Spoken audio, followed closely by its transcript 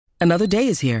Another day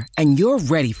is here, and you're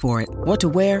ready for it. What to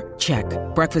wear? Check.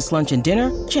 Breakfast, lunch, and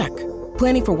dinner? Check.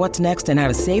 Planning for what's next and how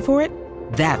to save for it?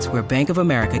 That's where Bank of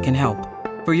America can help.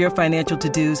 For your financial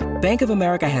to-dos, Bank of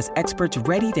America has experts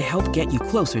ready to help get you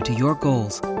closer to your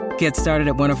goals. Get started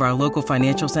at one of our local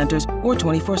financial centers or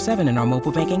 24/7 in our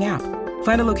mobile banking app.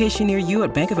 Find a location near you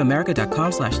at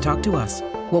bankofamerica.com/talktous.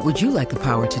 What would you like the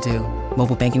power to do?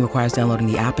 Mobile banking requires downloading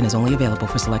the app and is only available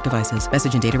for select devices.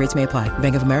 Message and data rates may apply.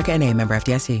 Bank of America N.A., member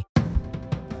FDIC.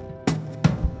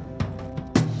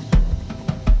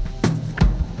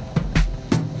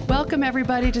 Welcome,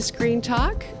 everybody, to Screen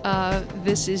Talk.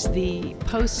 This is the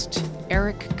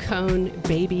post-Eric Kohn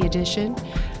baby edition.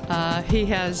 He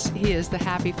is the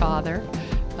happy father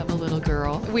of a little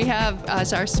girl. We have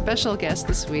as our special guest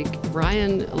this week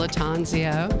Ryan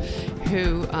Lattanzio,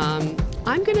 who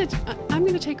I'm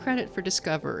gonna take credit for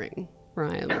discovering.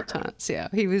 Ryan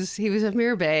Lattanzio. He was a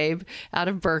mere babe out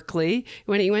of Berkeley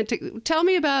when he went to. Tell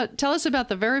us about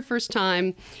the very first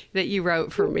time that you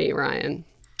wrote for me, Ryan.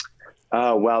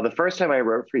 Well, the first time I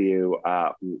wrote for you,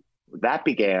 that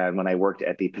began when I worked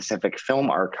at the Pacific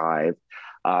Film Archive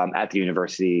at the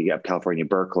University of California,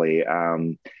 Berkeley.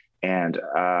 And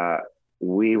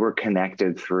we were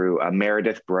connected through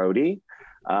Meredith Brody,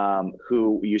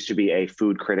 who used to be a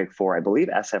food critic for, I believe,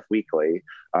 SF Weekly.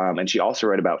 And she also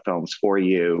wrote about films for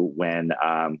you when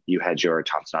you had your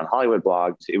Thompson on Hollywood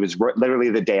blog. It was literally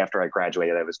the day after I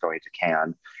graduated, I was going to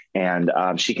Cannes. And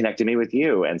she connected me with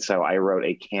you. And so I wrote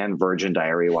a Cannes Virgin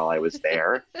Diary while I was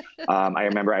there. I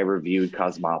remember I reviewed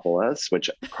Cosmopolis, which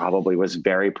probably was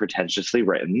very pretentiously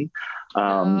written.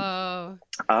 Yeah.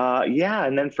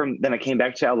 And then I came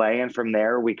back to LA, and from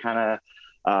there we kind of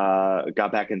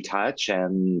got back in touch,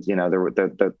 and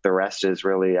the rest is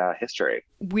really history.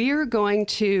 We're going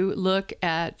to look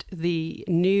at the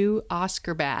new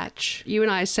Oscar batch. You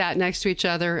and I sat next to each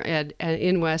other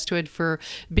in Westwood for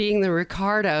Being the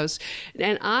Ricardos,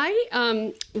 and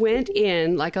I went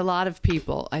in, like a lot of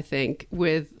people, I think,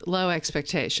 with low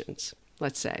expectations,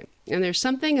 let's say. And there's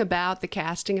something about the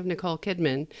casting of Nicole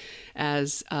Kidman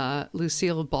as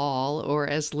Lucille Ball, or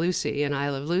as Lucy in I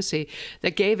Love Lucy,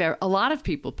 that gave a lot of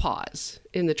people pause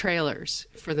in the trailers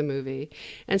for the movie.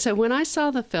 And so when I saw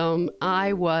the film,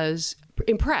 I was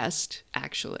impressed,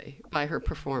 actually, by her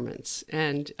performance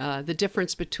and the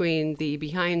difference between the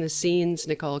behind-the-scenes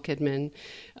Nicole Kidman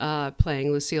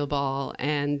playing Lucille Ball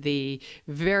and the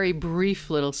very brief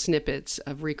little snippets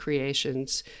of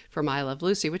recreations from I Love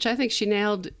Lucy, which I think she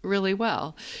nailed really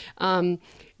well. And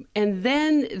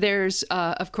then there's,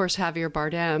 of course, Javier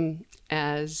Bardem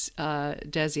as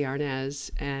Desi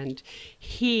Arnaz, and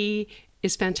he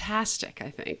is fantastic,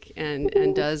 I think,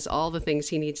 and does all the things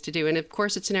he needs to do. And of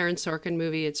course, it's an Aaron Sorkin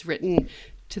movie. It's written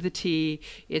to the T.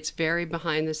 It's very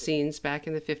behind the scenes back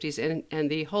in the 50s. And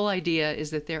the whole idea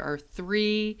is that there are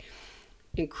three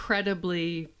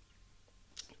incredibly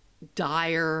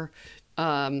dire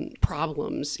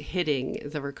problems hitting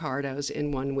the Ricardos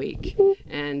in 1 week.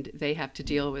 And they have to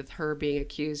deal with her being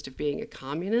accused of being a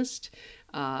communist.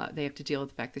 They have to deal with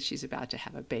the fact that she's about to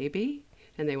have a baby,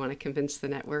 and they want to convince the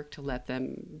network to let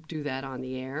them do that on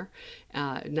the air,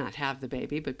 not have the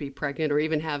baby, but be pregnant, or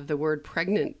even have the word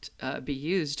pregnant be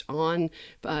used on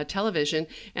television.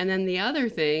 And then the other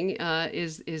thing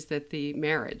is that the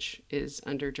marriage is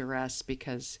under duress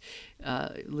because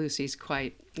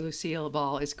Lucille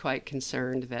Ball is quite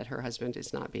concerned that her husband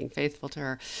is not being faithful to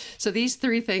her. So these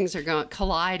three things are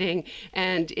colliding,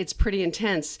 and it's pretty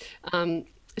intense.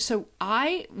 So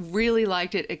I really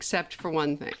liked it, except for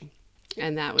one thing.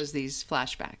 And that was these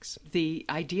flashbacks. The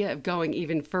idea of going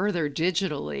even further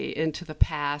digitally into the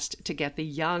past to get the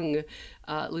young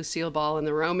Lucille Ball and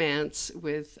the romance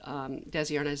with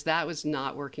Desi Arnaz, that was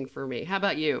not working for me. How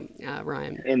about you,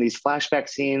 Ryan? In these flashback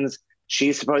scenes,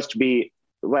 she's supposed to be,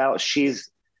 well,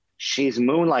 she's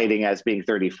moonlighting as being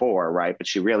 34, right? But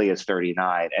she really is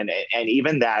 39. And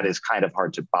even that is kind of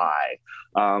hard to buy.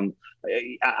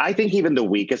 I think even the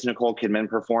weakest Nicole Kidman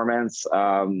performance,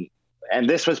 and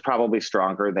this was probably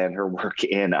stronger than her work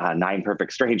in Nine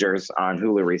Perfect Strangers on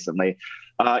Hulu recently.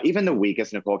 Even the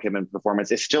weakest Nicole Kidman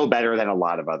performance is still better than a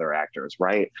lot of other actors,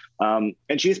 right? And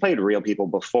she's played real people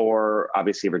before.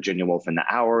 Obviously, Virginia Woolf in the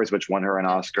Hours, which won her an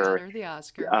Oscar. The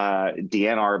Oscar.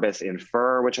 Deanne Arbus in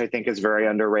Fur, which I think is very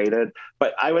underrated.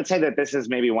 But I would say that this is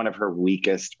maybe one of her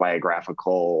weakest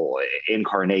biographical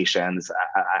incarnations.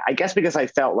 I guess because I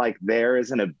felt like there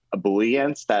is an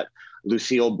ebullience that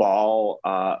Lucille Ball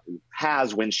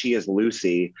has when she is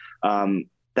Lucy,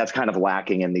 that's kind of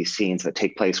lacking in these scenes that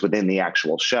take place within the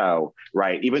actual show,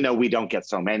 right? Even though we don't get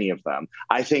so many of them.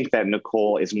 I think that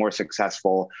Nicole is more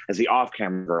successful as the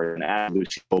off-camera version, as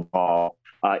Lucille Ball,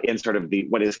 in sort of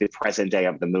what is the present day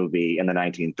of the movie in the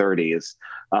 1930s.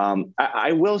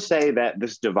 I will say that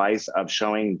this device of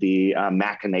showing the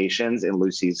machinations in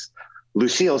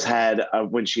Lucille's head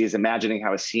when she's imagining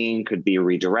how a scene could be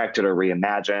redirected or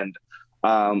reimagined,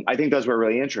 I think those were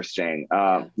really interesting,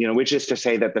 which is to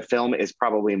say that the film is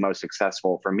probably most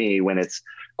successful for me when it's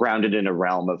grounded in a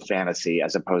realm of fantasy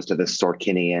as opposed to the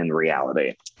Sorkinian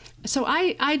reality. So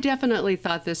I definitely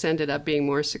thought this ended up being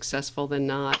more successful than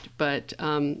not, but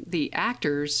the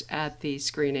actors at the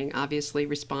screening obviously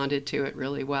responded to it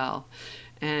really well.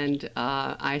 And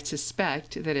I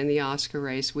suspect that in the Oscar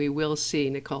race, we will see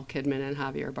Nicole Kidman and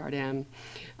Javier Bardem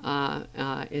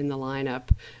in the lineup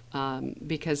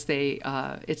because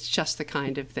it's just the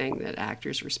kind of thing that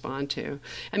actors respond to.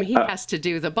 I mean, he has to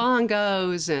do the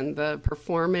bongos and the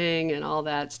performing and all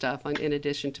that stuff in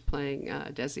addition to playing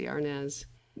Desi Arnaz.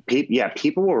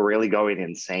 People were really going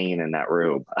insane in that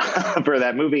room for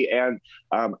that movie. And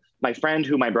my friend,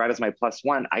 whom I brought as my plus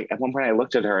one, at one point I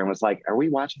looked at her and was like, "Are we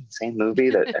watching the same movie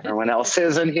that everyone else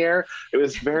is in here?" It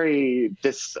was very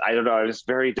much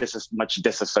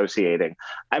disassociating.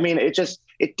 I mean,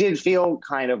 it did feel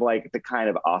kind of like the kind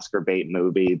of Oscar bait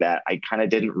movie that I kind of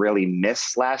didn't really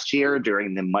miss last year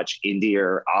during the much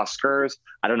indier Oscars.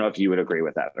 I don't know if you would agree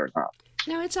with that or not.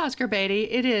 No, it's Oscar baity.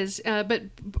 It is. But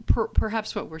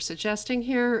perhaps what we're suggesting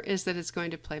here is that it's going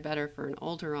to play better for an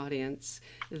older audience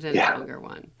than a younger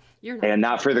one. And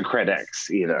not for the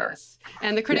critics either. Yes.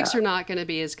 And the critics are not going to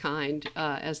be as kind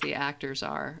as the actors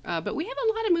are. But we have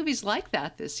a lot of movies like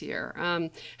that this year.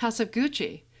 House of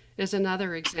Gucci is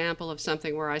another example of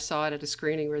something where I saw it at a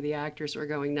screening where the actors were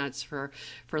going nuts for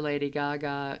Lady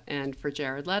Gaga and for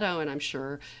Jared Leto, and I'm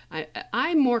sure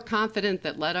I'm more confident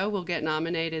that Leto will get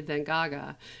nominated than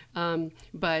Gaga,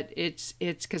 but it's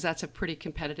because that's a pretty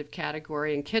competitive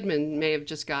category, and Kidman may have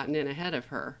just gotten in ahead of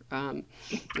her,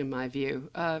 in my view.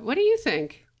 What do you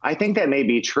think? I think that may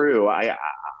be true.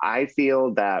 I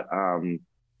feel that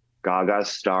Gaga's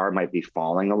star might be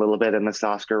falling a little bit in this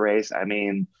Oscar race. I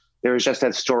mean, there was just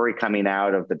that story coming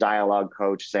out of the dialogue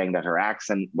coach saying that her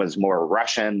accent was more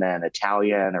Russian than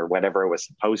Italian or whatever it was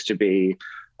supposed to be.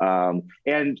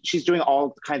 And she's doing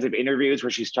all kinds of interviews where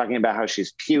she's talking about how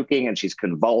she's puking and she's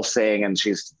convulsing and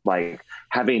she's like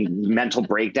having mental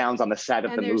breakdowns on the set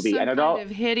of the movie. And some kind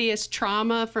of hideous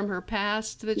trauma from her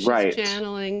past that she's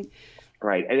channeling.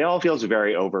 Right. And it all feels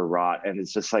very overwrought. And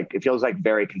it's just like, it feels like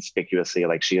very conspicuously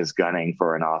like she is gunning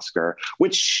for an Oscar,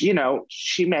 which,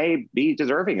 she may be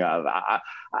deserving of.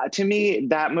 To me,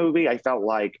 that movie, I felt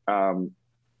like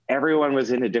everyone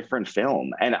was in a different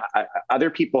film. And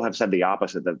other people have said the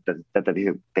opposite,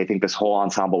 that they think this whole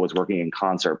ensemble was working in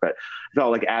concert. But I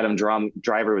felt like Adam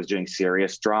Driver was doing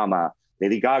serious drama.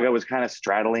 Lady Gaga was kind of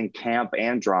straddling camp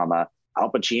and drama. Al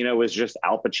Pacino was just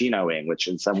Al Pacinoing, which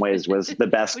in some ways was the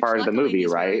best part of the movie,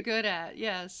 right? Very good at,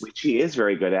 yes. Which he is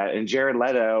very good at. And Jared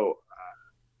Leto,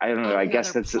 I don't know, I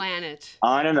guess that's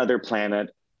on another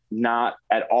planet, not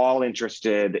at all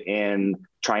interested in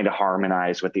trying to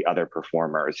harmonize with the other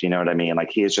performers. You know what I mean?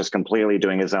 Like he is just completely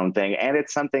doing his own thing. And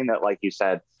it's something that, like you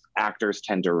said, actors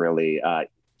tend to really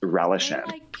relish in.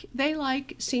 They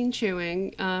like scene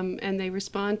chewing, and they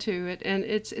respond to it. And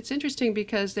it's interesting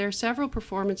because there are several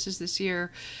performances this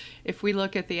year. If we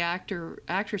look at the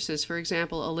actresses, for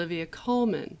example, Olivia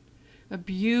Colman, a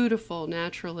beautiful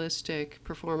naturalistic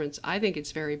performance. I think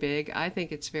it's very big. I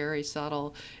think it's very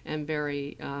subtle and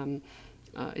very.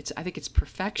 I think it's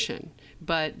perfection,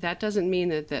 but that doesn't mean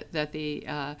that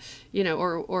the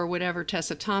or whatever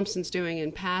Tessa Thompson's doing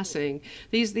in passing.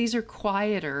 These are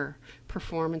quieter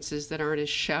performances that aren't as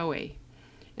showy,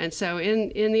 and so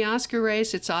in the Oscar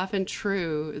race, it's often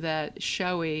true that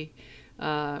showy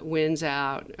wins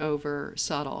out over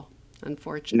subtle.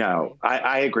 Unfortunately, no,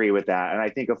 I agree with that, and I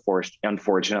think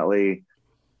unfortunately,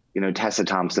 Tessa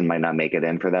Thompson might not make it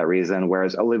in for that reason,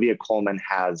 whereas Olivia Colman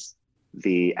has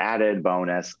the added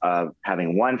bonus of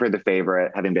having won for The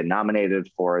Favorite, having been nominated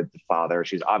for The Father.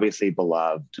 She's obviously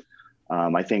beloved.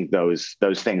 I think those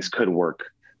things could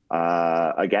work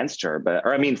against her,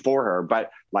 for her. But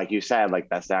like you said, like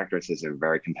Best Actress is a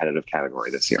very competitive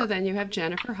category this year. So then you have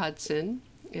Jennifer Hudson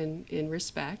in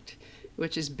Respect,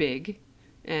 which is big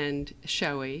and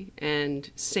showy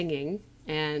and singing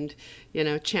and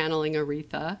channeling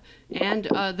Aretha, and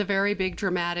the very big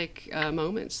dramatic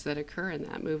moments that occur in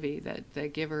that movie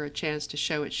that give her a chance to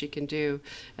show what she can do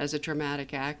as a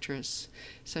dramatic actress.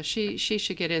 So she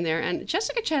should get in there. And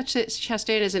Jessica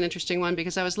Chastain is an interesting one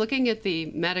because I was looking at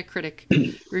the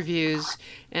Metacritic reviews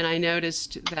and I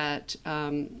noticed that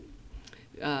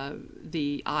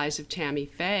The Eyes of Tammy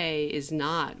Faye is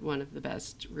not one of the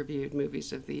best reviewed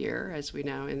movies of the year, as we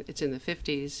know, and it's in the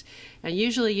 50s. And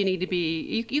usually you need to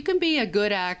be, you can be a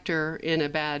good actor in a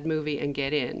bad movie and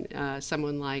get in.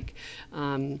 Someone like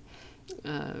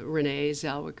Renee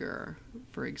Zellweger,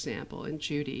 for example, and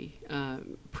Judy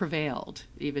prevailed,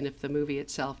 even if the movie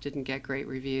itself didn't get great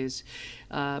reviews.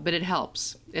 But it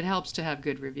helps. It helps to have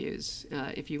good reviews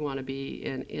if you want to be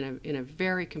in a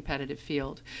very competitive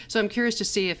field. So I'm curious to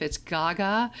see if it's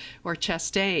Gaga or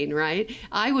Chastain, right?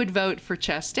 I would vote for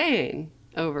Chastain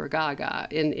over Gaga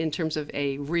in terms of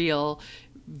a real,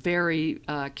 very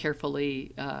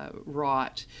carefully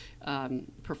wrought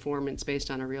performance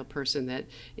based on a real person that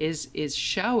is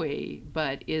showy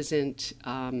but isn't.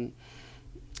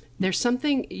 There's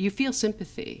something you feel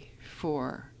sympathy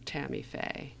for Tammy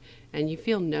Faye, and you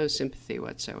feel no sympathy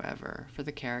whatsoever for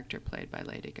the character played by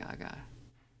Lady Gaga.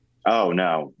 Oh,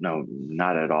 no,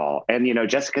 not at all. And,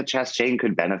 Jessica Chastain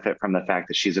could benefit from the fact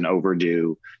that she's an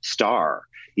overdue star,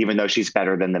 even though she's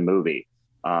better than the movie.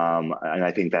 And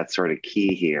I think that's sort of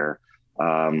key here.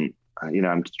 I'm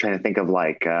trying to think of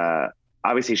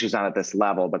obviously she's not at this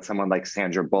level, but someone like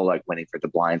Sandra Bullock winning for The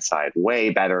Blind Side, way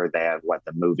better than what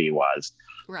the movie was.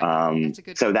 Right. That's a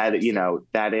good so comparison.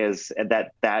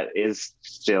 that is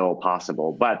still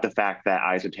possible. But the fact that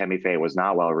Eyes of Tammy Faye was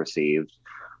not well received,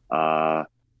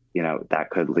 that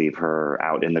could leave her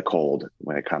out in the cold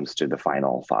when it comes to the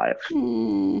final five.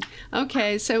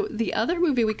 Okay, so the other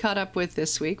movie we caught up with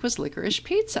this week was Licorice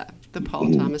Pizza, the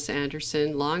Paul Thomas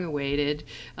Anderson, long-awaited,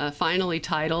 finally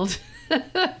titled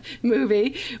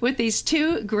movie, with these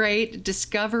two great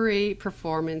Discovery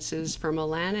performances from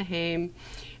Alana Haim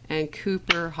and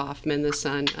Cooper Hoffman, the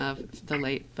son of the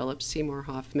late Philip Seymour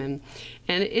Hoffman.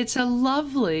 And it's a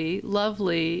lovely,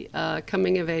 lovely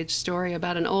coming-of-age story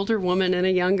about an older woman and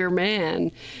a younger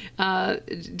man.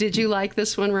 Did you like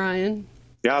this one, Ryan?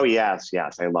 Oh, yes.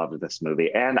 I loved this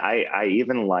movie. And I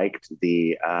even liked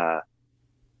the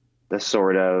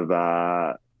sort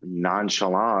of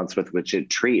nonchalance with which it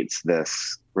treats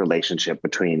this relationship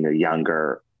between the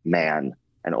younger man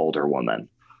and older woman.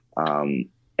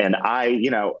 And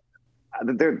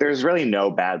there's really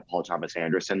no bad Paul Thomas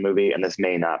Anderson movie, and this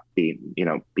may not be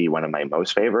one of my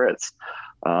most favorites.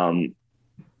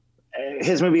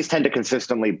 His movies tend to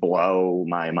consistently blow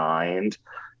my mind,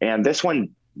 and this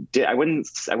one I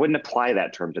wouldn't apply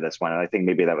that term to this one. And I think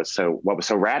maybe that was what was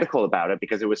so radical about it,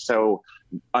 because it was so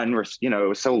it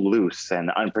was so loose and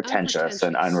unpretentious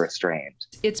and unrestrained.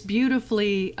 It's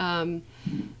beautifully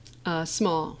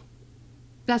small.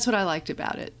 That's what I liked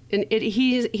about it. And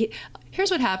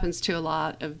here's what happens to a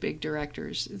lot of big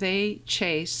directors. They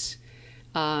chase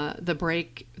the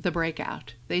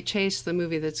breakout. They chase the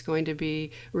movie that's going to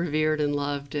be revered and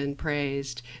loved and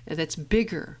praised, that's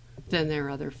bigger than their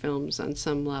other films on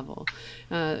some level,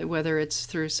 whether it's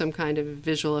through some kind of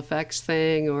visual effects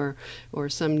thing or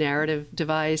some narrative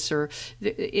device, or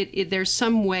there's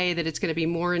some way that it's going to be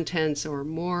more intense or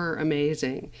more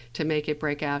amazing to make it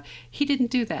break out. He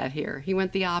didn't do that here. He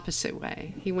went the opposite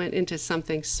way. He went into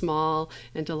something small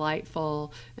and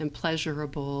delightful and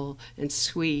pleasurable and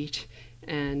sweet,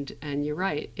 and you're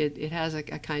right, it has a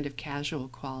kind of casual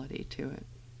quality to it.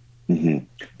 Mm-hmm.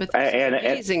 But there's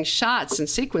amazing shots and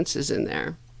sequences in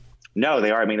there. No,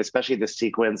 they are. I mean, especially the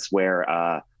sequence where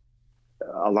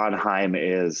Alana Haim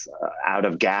is out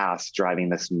of gas driving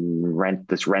this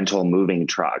rental moving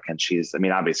truck. And she's,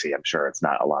 obviously, I'm sure it's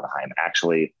not Alana Haim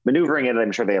actually maneuvering it.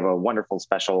 I'm sure they have a wonderful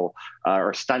special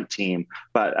or stunt team.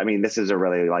 But this is a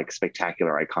really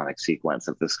spectacular, iconic sequence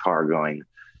of this car going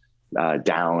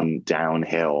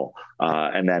downhill,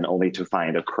 and then only to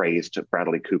find a crazed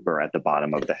Bradley Cooper at the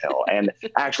bottom of the hill. And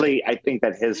actually, I think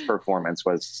that his performance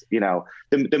was,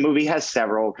 the movie has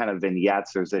several kind of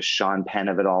vignettes. There's this Sean Penn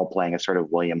of it all playing a sort of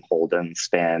William Holden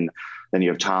spin. Then you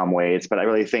have Tom Waits. But I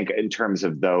really think in terms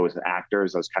of those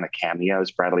actors, those kind of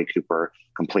cameos, Bradley Cooper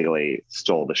completely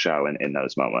stole the show in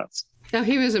those moments. No,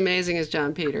 he was amazing as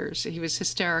John Peters. He was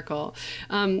hysterical.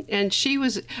 And she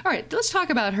was, all right, let's talk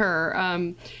about her.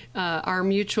 Our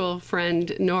mutual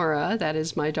friend, Nora, that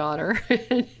is my daughter,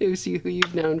 who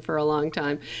you've known for a long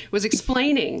time, was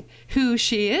explaining who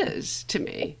she is to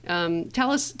me.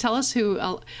 Tell us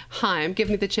who, Haim, give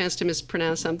me the chance to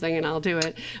mispronounce something and I'll do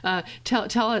it.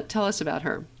 Tell us about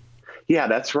her. Yeah,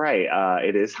 that's right.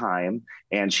 It is Haim.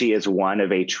 And she is one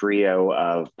of a trio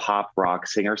of pop rock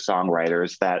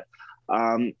singer-songwriters that,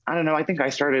 I don't know, I think I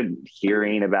started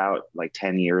hearing about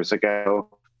 10 years ago.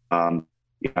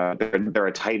 They're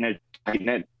a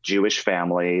tight-knit Jewish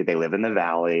family. They live in the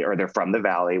Valley, or they're from the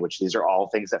Valley, which these are all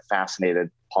things that fascinated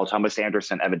Paul Thomas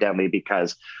Anderson, evidently,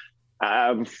 because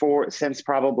Since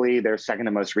probably their second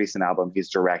to most recent album, he's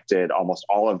directed almost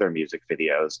all of their music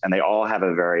videos, and they all have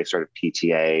a very sort of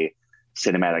PTA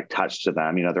cinematic touch to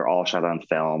them. They're all shot on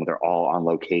film. They're all on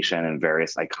location in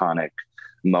various iconic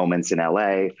moments in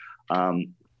LA.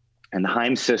 And the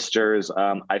Haim sisters,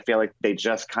 I feel like they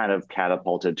just kind of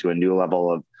catapulted to a new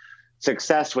level of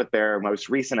success with their most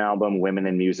recent album, Women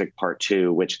in Music Part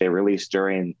 2, which they released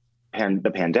during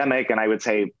the pandemic. And I would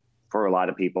say for a lot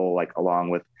of people, like along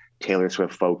with Taylor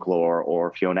Swift Folklore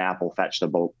or Fiona Apple Fetch the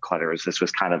Bolt Cutters, this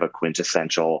was kind of a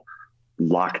quintessential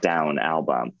lockdown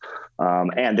album.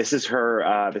 And this is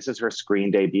her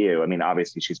screen debut. I mean,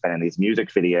 obviously she's been in these music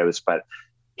videos, but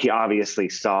he obviously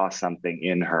saw something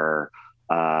in her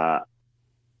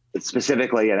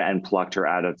specifically and plucked her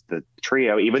out of the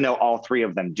trio, even though all three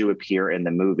of them do appear in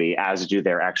the movie, as do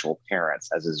their actual parents,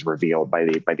 as is revealed by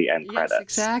the end credits.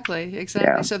 Exactly.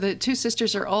 Yeah. So the two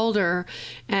sisters are older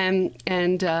and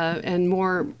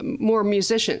more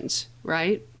musicians,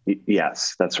 right?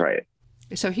 Yes, that's right.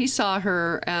 So he saw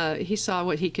her. He saw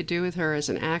what he could do with her as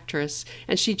an actress,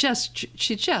 and she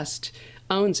just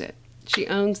owns it. She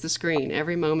owns the screen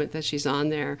every moment that she's on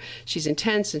there. She's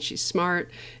intense and she's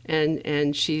smart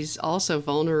and she's also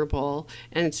vulnerable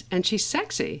and she's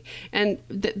sexy. And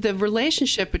the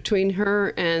relationship between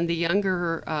her and the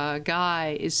younger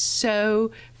guy is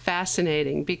so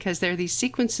fascinating because there are these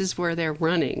sequences where they're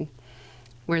running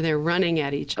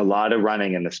at each other. A lot of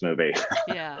running in this movie.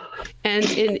 Yeah. And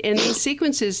in these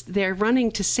sequences, they're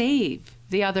running to save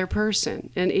the other person.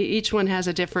 And each one has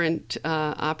a different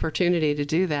opportunity to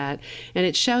do that. And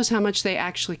it shows how much they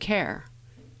actually care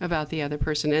about the other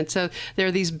person. And so there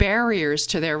are these barriers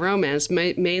to their romance,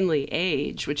 mainly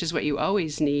age, which is what you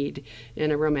always need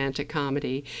in a romantic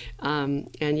comedy.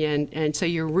 And so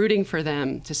you're rooting for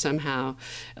them to somehow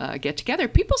get together.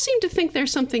 People seem to think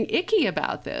there's something icky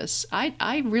about this.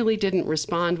 I really didn't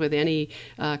respond with any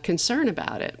concern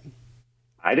about it.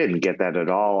 I didn't get that at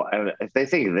all. And if they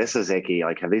think this is icky,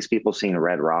 like, have these people seen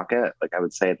Red Rocket? Like, I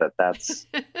would say that's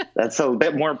a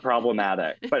bit more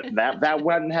problematic. But that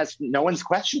one no one's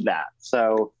questioned that.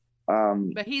 So,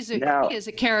 but he is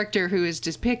a character who is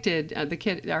depicted. The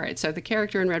kid. All right. So the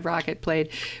character in Red Rocket,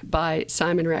 played by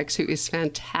Simon Rex, who is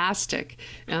fantastic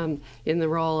in the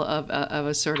role of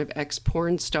a sort of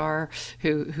ex-porn star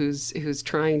who's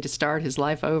trying to start his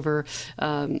life over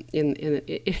in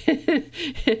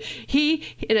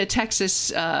a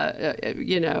Texas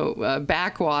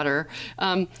backwater.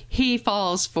 He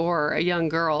falls for a young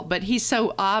girl, but he's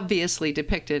so obviously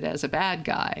depicted as a bad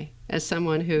guy, as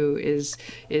someone who is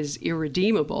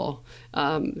irredeemable,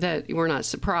 that we're not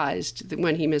surprised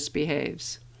when he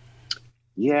misbehaves.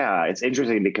 Yeah, it's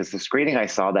interesting because the screening I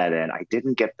saw that in, I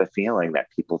didn't get the feeling that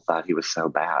people thought he was so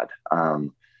bad.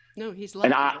 No, he's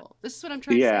lovable. This is what I'm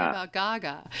trying to say about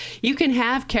Gaga. You can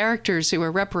have characters who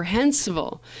are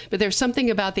reprehensible, but there's something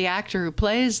about the actor who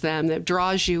plays them that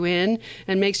draws you in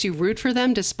and makes you root for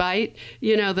them, despite,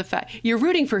 the fact you're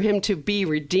rooting for him to be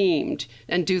redeemed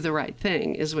and do the right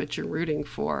thing is what you're rooting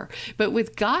for. But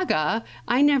with Gaga,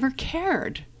 I never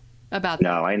cared about that.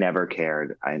 No, I never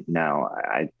cared. I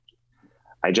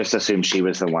just assumed she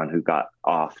was the one who got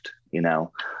offed,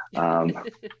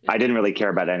 I didn't really care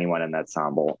about anyone in that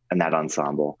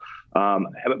ensemble.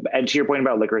 And to your point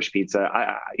about Licorice Pizza,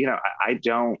 I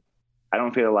don't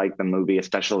feel like the movie,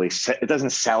 especially, it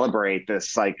doesn't celebrate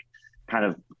this like kind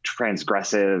of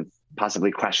transgressive,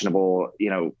 possibly questionable,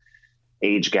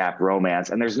 age gap romance.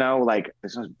 And they're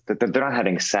not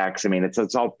having sex. I mean,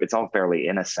 it's all fairly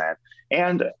innocent.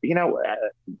 And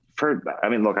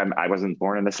look, I wasn't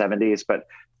born in the 70s, but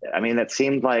I mean, it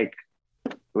seemed like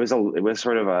it was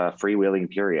sort of a freewheeling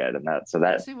period, and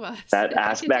that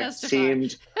aspect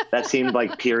seemed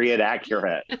like period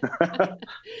accurate.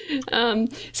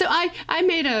 So I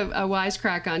made a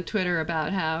wisecrack on Twitter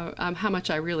about how much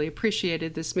I really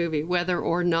appreciated this movie, whether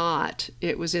or not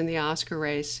it was in the Oscar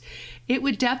race. It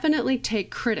would definitely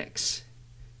take critics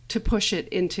to push it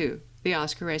into the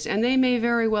Oscar race, and they may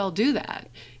very well do that.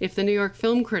 If the New York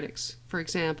Film Critics, for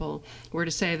example, were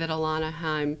to say that Alana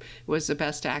Haim was the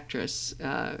best actress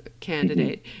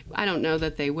candidate, I don't know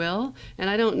that they will, and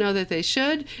I don't know that they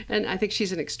should, and I think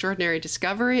she's an extraordinary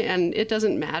discovery, and it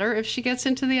doesn't matter if she gets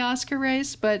into the Oscar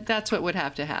race, but that's what would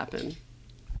have to happen.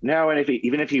 No, and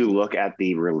even if you look at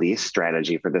the release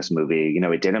strategy for this movie,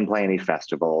 it didn't play any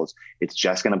festivals. It's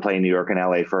just going to play in New York and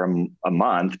LA for a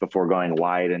month before going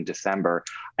wide in December.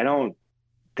 I don't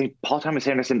think Paul Thomas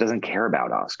Anderson doesn't care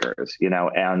about Oscars,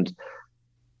 and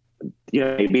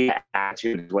maybe that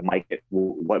attitude is what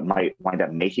might wind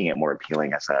up making it more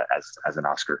appealing as an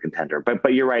Oscar contender.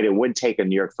 But you're right, it would take a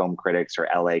New York Film Critics or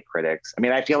LA Critics. I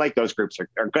mean, I feel like those groups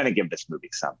are going to give this movie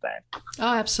something.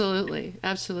 Oh, absolutely,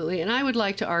 absolutely. And I would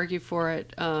like to argue for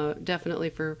it, definitely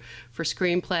for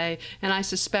screenplay. And I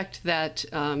suspect that,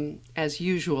 as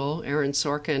usual, Aaron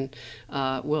Sorkin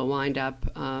will wind up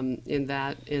in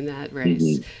that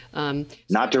race. Mm-hmm.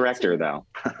 Not director, though.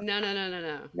 No. No.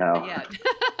 Not yet.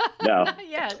 No. Not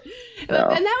yet. No.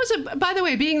 And that was, by the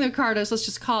way, being the Ricardos, let's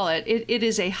just call it, it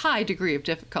is a high degree of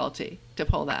difficulty to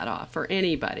pull that off for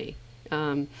anybody.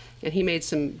 And he made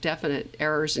some definite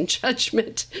errors in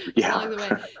judgment along the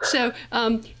way. So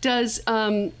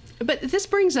but this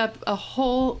brings up a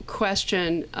whole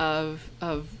question of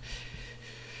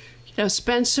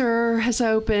Spencer has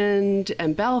opened,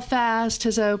 and Belfast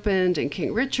has opened, and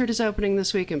King Richard is opening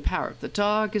this week, and Power of the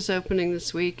Dog is opening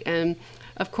this week. And,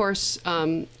 of course,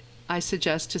 I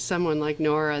suggest to someone like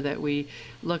Nora that we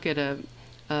look at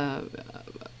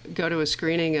go to a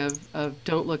screening of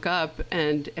Don't Look Up,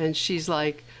 and she's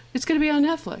like, it's going to be on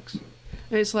Netflix.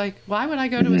 And it's like, why would I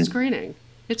go to a screening?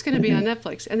 It's going to be on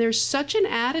Netflix. And there's such an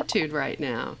attitude right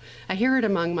now. I hear it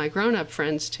among my grown-up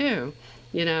friends, too.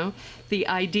 The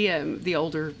idea, the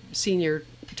older senior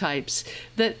types,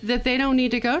 that they don't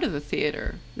need to go to the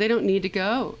theater. They don't need to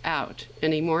go out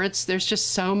anymore. There's just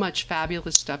so much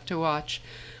fabulous stuff to watch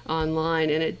online.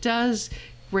 And it does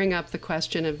bring up the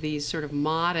question of these sort of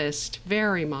modest,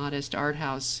 very modest art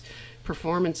house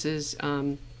performances,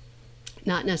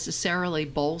 not necessarily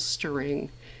bolstering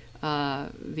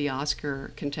the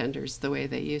Oscar contenders the way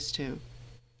they used to.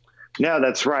 No,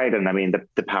 that's right. And I mean,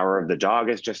 the Power of the Dog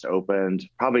has just opened.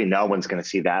 Probably no one's going to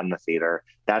see that in the theater.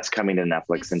 That's coming to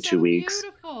Netflix in 2 weeks.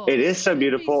 Beautiful. It is so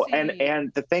beautiful.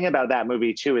 And the thing about that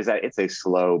movie, too, is that it's a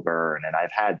slow burn. And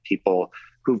I've had people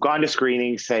who've gone to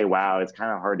screenings say, wow, it's kind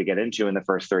of hard to get into in the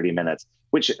first 30 minutes,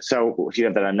 so if you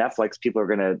have that on Netflix, people are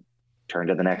going to turn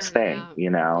to the next thing,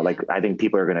 like I think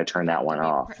people are going to turn that one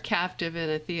off. Captive in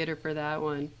a theater for that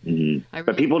one. Mm-hmm.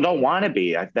 But people don't want to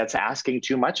be. That's asking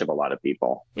too much of a lot of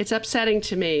people. It's upsetting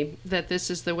to me that this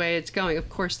is the way it's going. Of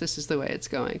course, this is the way it's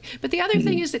going. But the other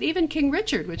thing is that even King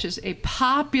Richard, which is a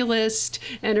populist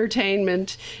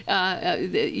entertainment,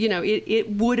 it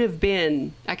would have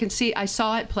been. I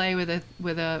saw it play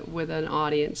with an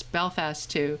audience.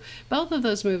 Belfast too. Both of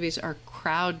those movies are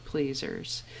crowd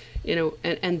pleasers.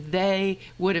 And they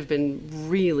would have been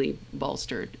really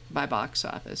bolstered by box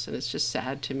office. And it's just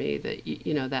sad to me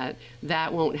that,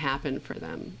 that won't happen for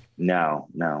them. No,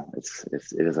 it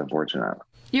is unfortunate.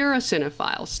 You're a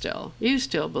cinephile still. You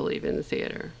still believe in the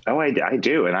theater. Oh, I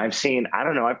do. And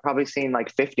I've probably seen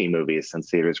like 50 movies since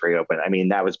theaters reopened. I mean,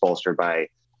 that was bolstered by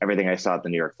everything I saw at the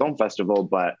New York Film Festival.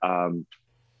 But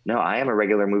no, I am a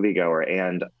regular moviegoer.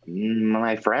 And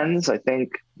my friends, I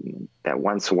think, that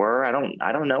once were, I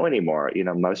don't know anymore.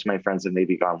 Most of my friends have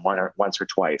maybe gone once or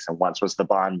twice, and once was the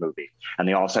Bond movie, and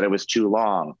they all said it was too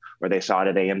long, or they saw it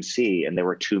at AMC and there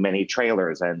were too many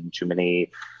trailers and too many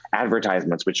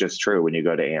advertisements, which is true. When you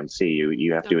go to AMC,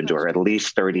 you have to endure at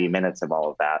least 30 minutes of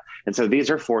all of that. And so these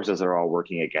are forces that are all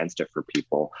working against it for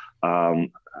people.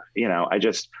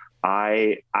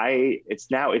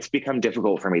 It's become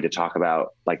difficult for me to talk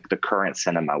about like the current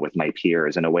cinema with my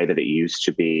peers in a way that it used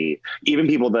to be. Even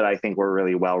people that I think were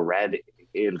really well read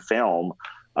in film.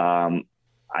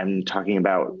 I'm talking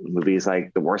about movies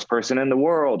like The Worst Person in the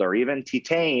World or even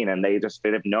Titane, and they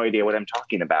have no idea what I'm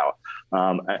talking about.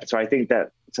 So I think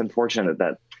that it's unfortunate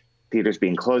that theaters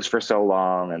being closed for so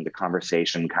long and the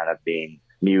conversation kind of being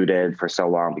muted for so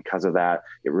long because of that.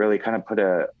 It really kind of put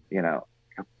a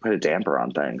damper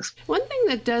on things. One thing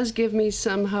that does give me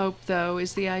some hope, though,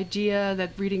 is the idea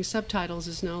that reading subtitles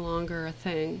is no longer a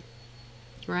thing,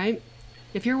 right?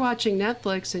 If you're watching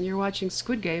Netflix and you're watching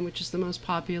Squid Game, which is the most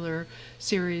popular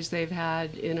series they've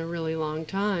had in a really long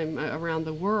time around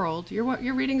the world,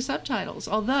 you're reading subtitles.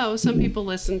 Although some people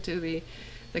listen to the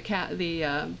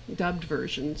dubbed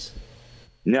versions.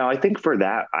 No, I think for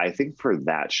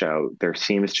that show, there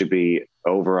seems to be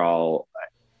overall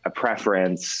a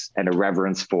preference and a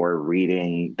reverence for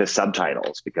reading the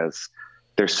subtitles, because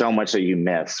there's so much that you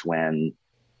miss when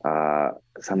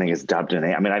something is dubbed in.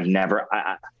 I mean,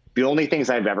 the only things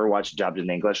I've ever watched dubbed in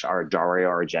English are Dario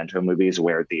Argento movies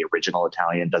where the original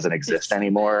Italian doesn't exist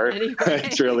anymore. Anyway.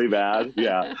 It's really bad.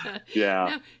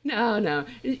 Yeah. No.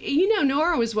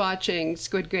 Nora was watching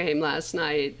Squid Game last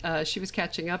night. She was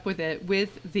catching up with it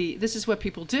this is what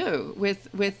people do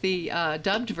with the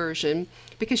dubbed version,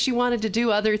 because she wanted to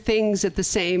do other things at the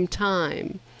same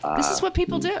time. This is what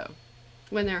people do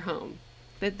when they're home.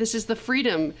 that this is the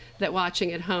freedom that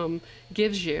watching at home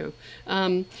gives you.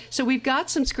 So we've got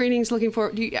some screenings looking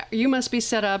for. You must be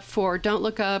set up for Don't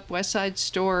Look Up, West Side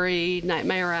Story,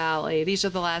 Nightmare Alley. These are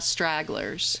the last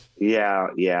stragglers. Yeah.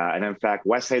 And in fact,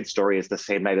 West Side Story is the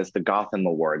same night as the Gotham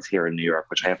Awards here in New York,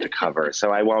 which I have to cover.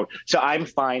 So I won't. So I'm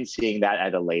fine seeing that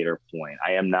at a later point.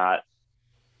 I am not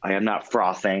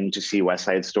frothing to see West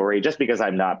Side Story just because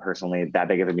I'm not personally that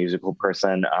big of a musical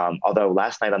person. Although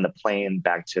last night on the plane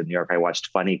back to New York, I watched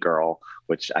Funny Girl,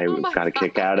 which I got a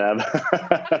kick out of.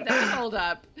 How did that hold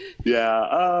up? Yeah.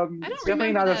 I don't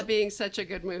remember that being such a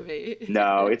good movie.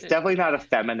 No, it's definitely not a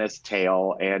feminist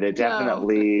tale. And it's as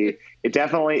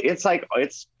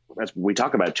we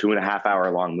talk about 2.5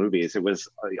 hour long movies. It was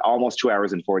almost 2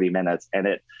 hours and 40 minutes. And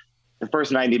the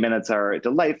first 90 minutes are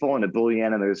delightful and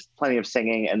ebullient, and there's plenty of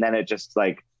singing. And then it just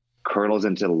like curdles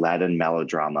into leaden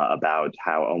melodrama about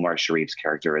how Omar Sharif's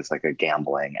character is like a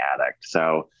gambling addict.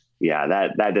 So yeah,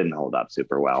 that didn't hold up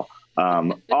super well.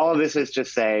 All of this is to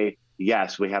say,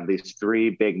 yes, we have these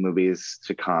 3 big movies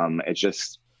to come.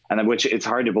 Which it's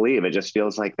hard to believe. It just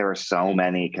feels like there are so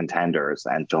many contenders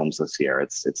and films this year.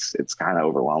 It's kind of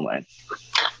overwhelming.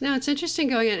 No, it's interesting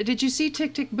going in. Did you see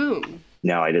Tick, Tick, Boom?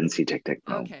 No, I didn't see Tick, Tick,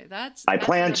 Boom. Okay, I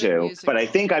plan to, musical. But I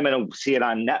think I'm going to see it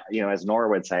on as Nora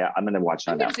would say, I'm going to watch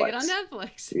it on Netflix. See it on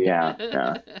Netflix.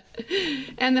 Yeah.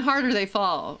 And The Harder They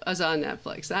Fall is on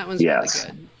Netflix. That one's really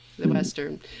good. The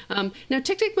Western. Now,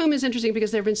 Tick, Tick, Boom is interesting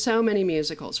because there have been so many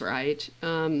musicals, right,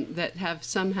 that have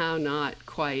somehow not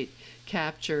quite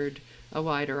captured a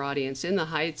wider audience. In the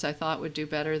Heights, I thought would do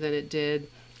better than it did.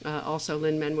 Also,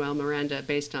 Lin-Manuel Miranda,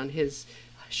 based on his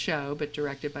show, but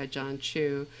directed by John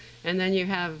Chu. And then you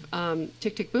have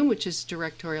Tick, Tick, Boom, which is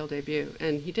directorial debut.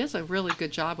 And he does a really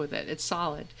good job with it. It's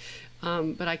solid.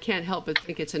 But I can't help but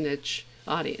think it's a niche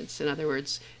audience. In other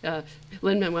words,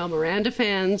 Lin-Manuel Miranda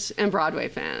fans and Broadway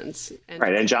fans.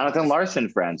 And Jonathan Larson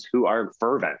fans who are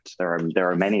fervent. There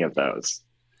are many of those.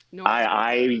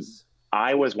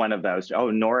 I was one of those. Oh,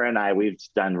 Nora and we've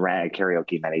done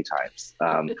karaoke many times.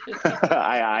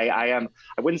 I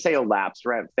wouldn't say a lapsed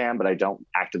Rent fan, but I don't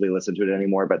actively listen to it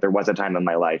anymore. But there was a time in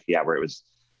my life, where it was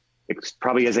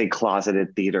probably as a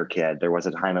closeted theater kid, there was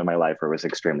a time in my life where it was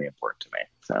extremely important to me.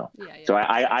 So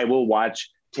I will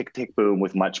watch Tick, Tick, Boom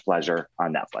with much pleasure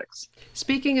on Netflix.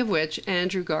 Speaking of which,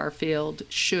 Andrew Garfield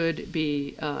should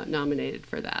be nominated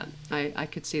for that. I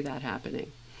could see that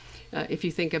happening. If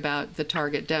you think about the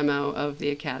target demo of the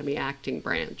Academy acting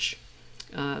branch,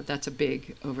 that's a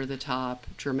big, over-the-top,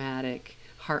 dramatic,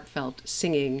 heartfelt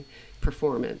singing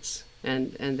performance,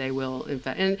 and they will, in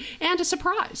fact, and a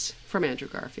surprise from Andrew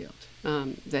Garfield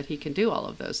that he can do all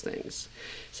of those things.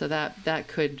 So that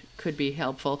could be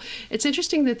helpful. It's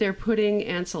interesting that they're putting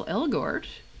Ansel Elgort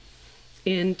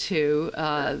into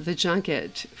the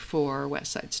junket for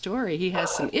West Side Story. He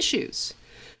has some issues.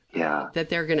 That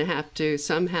they're going to have to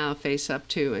somehow face up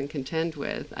to and contend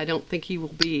with. I don't think he will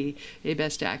be a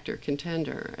Best Actor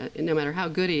contender, no matter how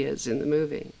good he is in the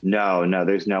movie. No,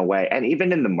 there's no way. And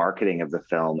even in the marketing of the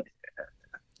film,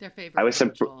 their favorite. I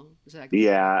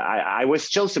was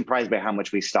still surprised by how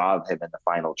much we saw of him in the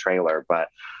final trailer. But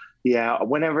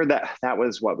whenever that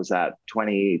was, what was that,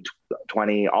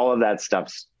 2020, all of that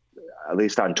stuff's, at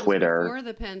least on Twitter. Before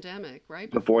the pandemic, right?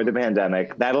 Before the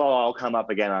pandemic. That'll all come up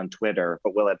again on Twitter,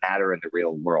 but will it matter in the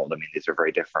real world? I mean, these are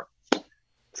very different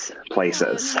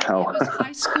places. It was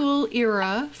high school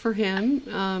era for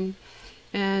him,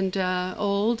 and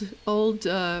old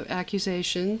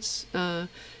accusations.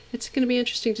 It's going to be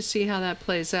interesting to see how that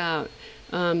plays out.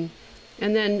 And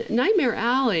then Nightmare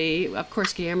Alley, of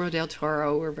course, Guillermo del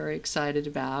Toro we're very excited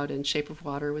about, and Shape of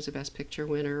Water was a Best Picture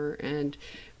winner, and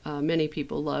many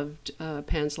people loved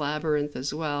Pan's Labyrinth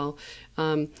as well.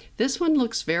 This one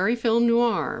looks very film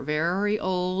noir, very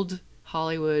old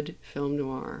Hollywood film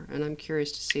noir, and I'm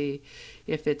curious to see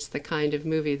if it's the kind of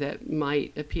movie that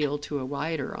might appeal to a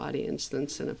wider audience than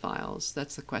cinephiles.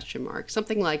 That's the question mark.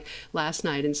 Something like Last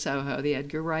Night in Soho, the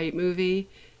Edgar Wright movie,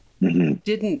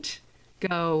 didn't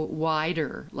go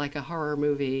wider like a horror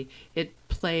movie.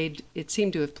 It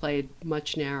seemed to have played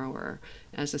much narrower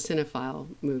as a cinephile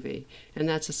movie, and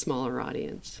that's a smaller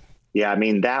audience. Yeah, I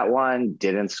mean, that one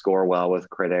didn't score well with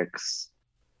critics,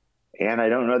 and I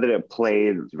don't know that it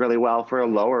played really well for a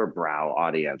lower brow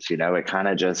audience. It kind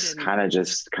of just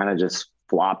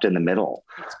flopped in the middle.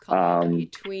 It's called a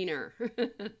tweener.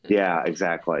 Yeah,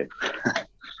 exactly.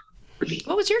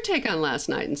 What was your take on Last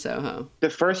Night in Soho? The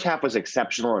first half was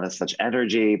exceptional and has such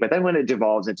energy, but then when it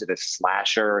devolves into this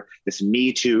slasher, this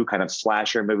Me Too kind of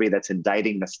slasher movie that's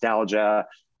indicting nostalgia,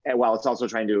 and while it's also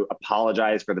trying to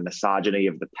apologize for the misogyny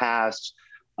of the past,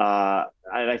 and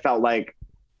I felt like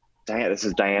this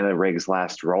is Diana Rigg's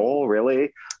last role,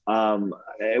 really.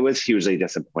 It was hugely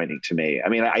disappointing to me. I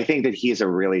mean, I think that he's a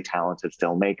really talented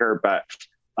filmmaker, but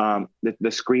the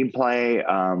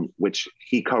screenplay, which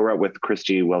he co-wrote with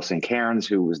Christy Wilson Cairns,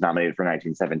 who was nominated for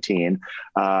 1917,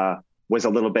 was a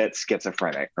little bit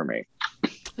schizophrenic for me.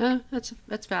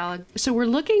 That's valid. So we're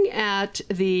looking at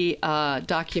the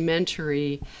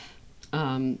documentary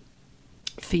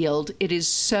field. It is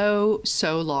so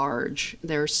large.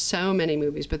 There are so many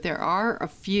movies, but there are a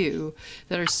few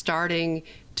that are starting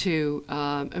to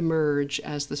emerge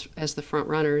as the front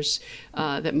runners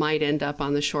that might end up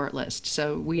on the short list.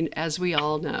 So as we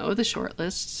all know, the short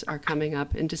lists are coming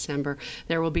up in December.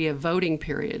 There will be a voting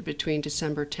period between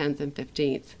December 10th and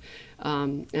 15th.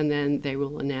 And then they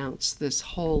will announce this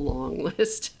whole long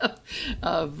list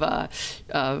of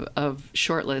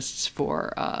short lists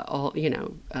for all,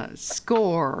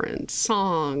 score and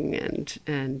song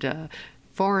and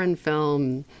foreign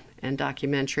film and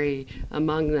documentary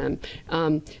among them.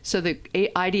 So the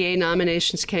IDA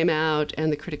nominations came out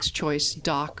and the Critics' Choice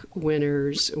doc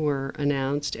winners were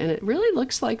announced. And it really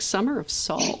looks like Summer of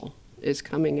Soul is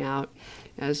coming out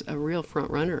as a real front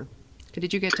runner.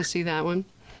 Did you get to see that one?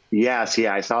 Yes,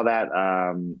 yeah, I saw that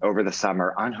over the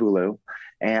summer on Hulu,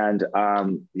 and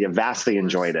vastly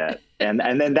enjoyed it. And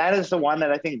then that is the one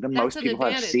that I think most people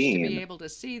have seen. To be able to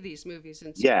see these movies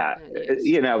in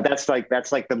venues.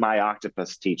 that's like the My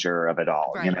Octopus teacher of it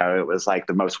all. Right. It was like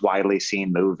the most widely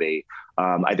seen movie.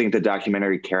 I think the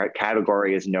documentary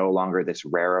category is no longer this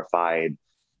rarefied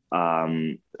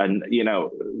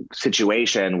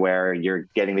situation where you're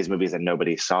getting these movies that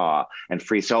nobody saw. And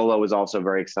Free Solo was also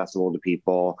very accessible to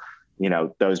people.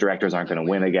 Those directors aren't going to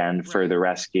win again for The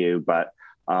Rescue, but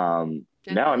they're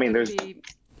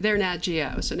Nat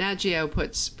Geo. So Nat Geo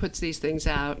puts these things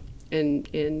out in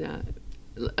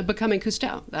Becoming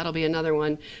Cousteau. That'll be another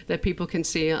one that people can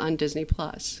see on Disney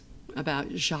Plus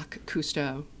about Jacques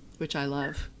Cousteau, which I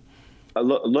love.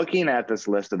 Looking at this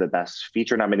list of the best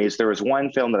feature nominees, there was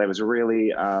one film that I was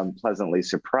really pleasantly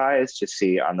surprised to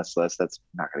see on this list that's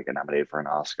not going to get nominated for an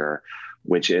Oscar,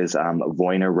 which is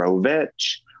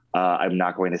Wojnarowicz. I'm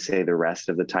not going to say the rest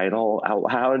of the title out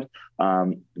loud,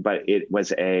 but it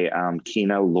was a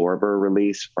Kino Lorber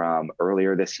release from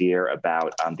earlier this year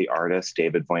about the artist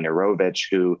David Wojnarowicz,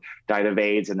 who died of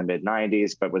AIDS in the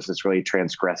mid-90s, but was this really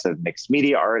transgressive mixed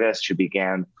media artist who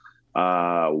began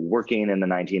working in the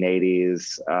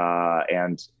 1980s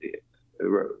and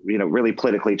really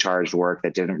politically charged work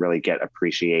that didn't really get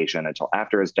appreciation until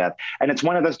after his death. And it's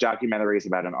one of those documentaries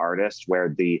about an artist where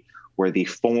the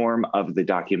form of the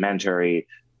documentary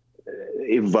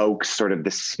evokes sort of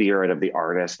the spirit of the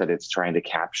artist that it's trying to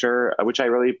capture, which I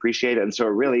really appreciate. And so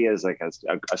it really is like a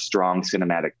strong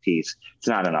cinematic piece. It's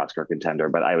not an Oscar contender,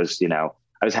 but I was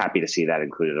happy to see that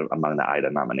included among the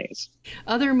IDA nominees.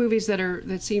 Other movies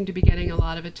that seem to be getting a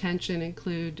lot of attention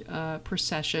include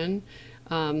Procession,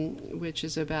 which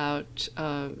is about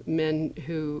men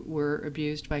who were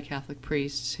abused by Catholic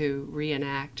priests who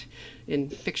reenact in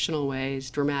fictional ways,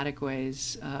 dramatic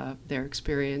ways, their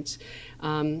experience.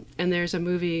 And there's a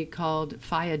movie called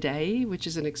Faya Day, which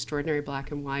is an extraordinary black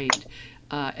and white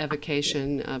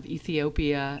evocation of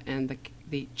Ethiopia and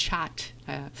the Chat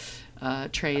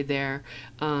trade there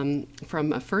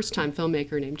from a first-time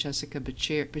filmmaker named Jessica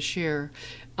Bashir.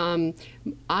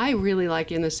 I really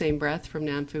like In the Same Breath from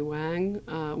Nanfu Wang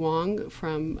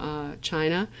from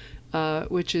China,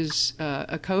 which is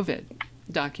a COVID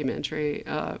documentary,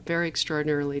 very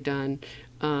extraordinarily done.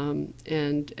 And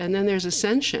then there's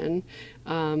Ascension,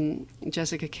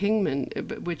 Jessica Kingman,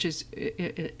 which is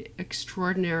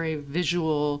extraordinary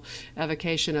visual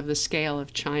evocation of the scale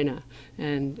of China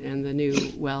and the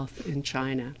new wealth in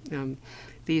China.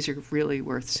 These are really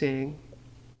worth seeing.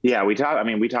 Yeah, we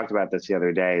talked about this the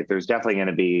other day. There's definitely going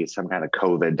to be some kind of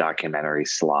COVID documentary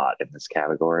slot in this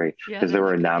category because there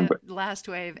were a number. Last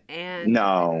Wave and In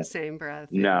the Same Breath.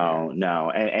 No.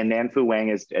 And Nanfu Wang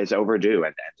is overdue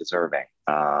and deserving.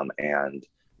 And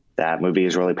that movie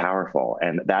is really powerful.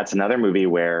 And that's another movie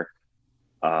where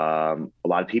a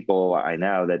lot of people I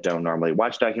know that don't normally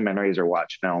watch documentaries or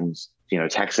watch films,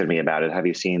 texted me about it. Have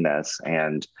you seen this?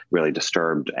 And really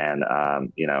disturbed and,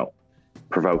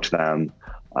 provoked them.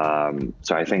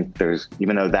 So I think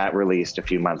even though that released a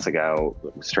few months ago,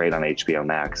 straight on HBO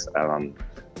Max,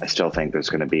 I still think there's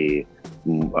going to be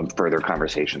a further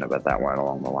conversation about that one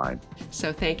along the line.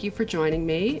 So thank you for joining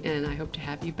me, and I hope to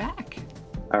have you back.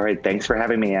 All right. Thanks for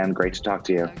having me, Anne. Great to talk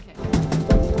to you. Okay.